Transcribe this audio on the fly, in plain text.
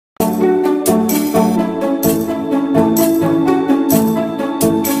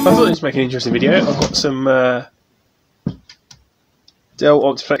I thought this would make an interesting video. I've got some Dell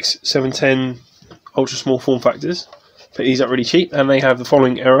OptiPlex 710 ultra small form factors. Pick these up really cheap, and they have the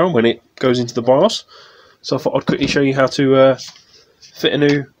following error when it goes into the BIOS. So I thought I'd quickly show you how to fit a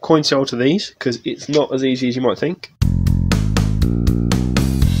new coin cell to these, because it's not as easy as you might think.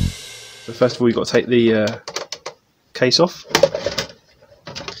 So first of all, you've got to take the case off,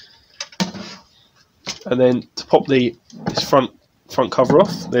 and then to pop this front cover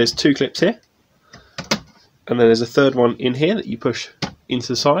off, there's two clips here, and then there's a third one in here that you push into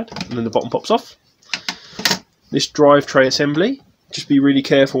the side, and then the bottom pops off. This drive tray assembly, just be really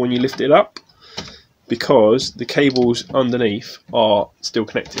careful when you lift it up, because the cables underneath are still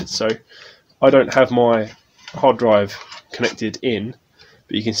connected. So I don't have my hard drive connected in,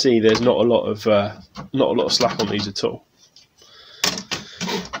 but you can see there's not a lot of slack on these at all.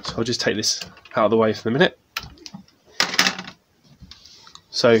 So I'll just take this out of the way for the minute.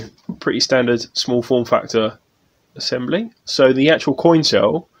 So pretty standard small form factor assembly. So the actual coin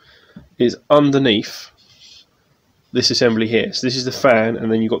cell is underneath this assembly here. So this is the fan,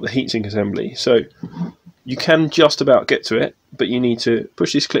 and then you've got the heatsink assembly. So you can just about get to it, but you need to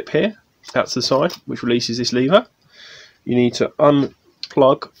push this clip here out to the side, which releases this lever. You need to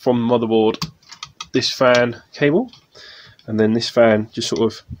unplug from the motherboard this fan cable, and then this fan just sort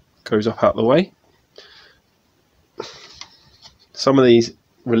of goes up out the way. Some of these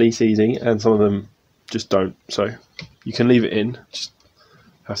release easy and some of them just don't, so you can leave it in, just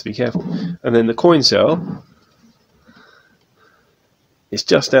have to be careful. And then the coin cell, it's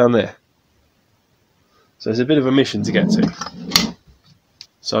just down there, so it's a bit of a mission to get to.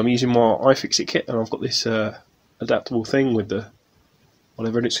 So I'm using my iFixit kit, and I've got this adaptable thing with the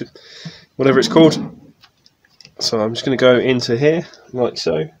whatever it's called. So I'm just going to go into here like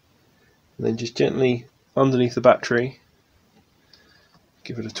so, and then just gently underneath the battery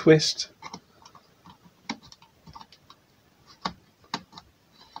give it a twist.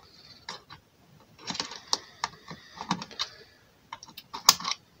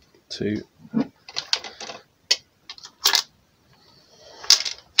 To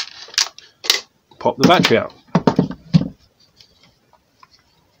pop the battery out.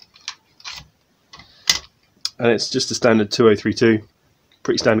 And it's just a standard 2032,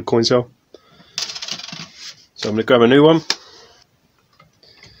 pretty standard coin cell. So I'm going to grab a new one.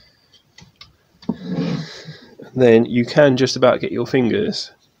 And then you can just about get your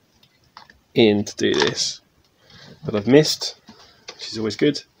fingers in to do this, but I've missed, which is always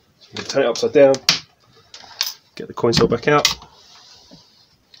good. So I'm going to turn it upside down, get the coin cell back out.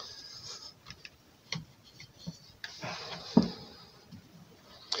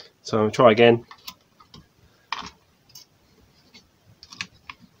 So I'm going to try again.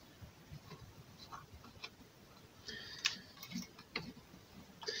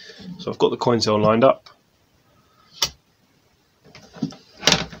 So I've got the coin cell lined up.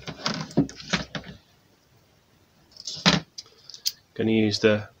 Going to use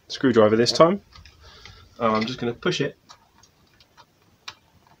the screwdriver this time. I'm just going to push it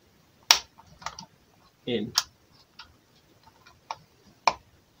in.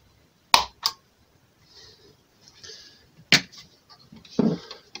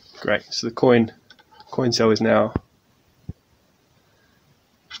 Great, so the coin cell is now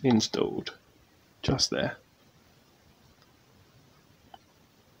installed just there.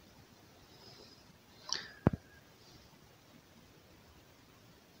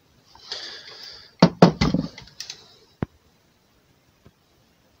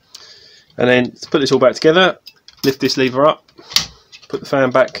 And then to put this all back together, lift this lever up, put the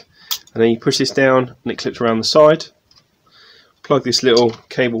fan back, and then you push this down and it clips around the side. Plug this little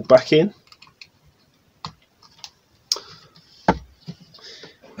cable back in,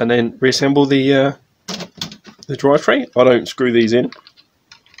 and then reassemble the drive tray. I don't screw these in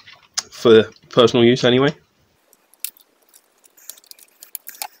for personal use anyway.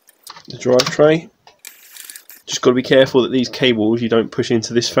 The drive tray, just got to be careful that these cables you don't push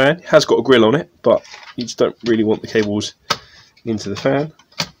into this fan. It has got a grill on it, but you just don't really want the cables into the fan.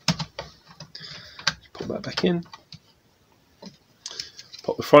 Just put that back in.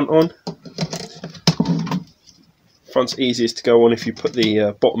 Pop the front on. Front's easiest to go on if you put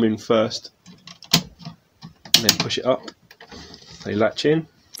the bottom in first and then push it up. They latch in.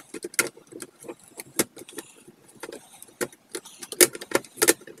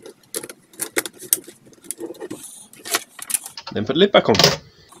 Then put the lid back on.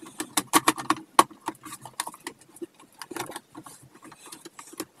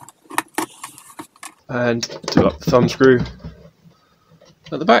 And do up the thumb screw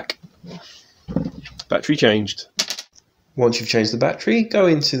at the back. Battery changed. Once you've changed the battery, go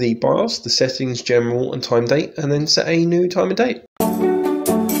into the BIOS, the settings, general and time date, and then set a new time and date.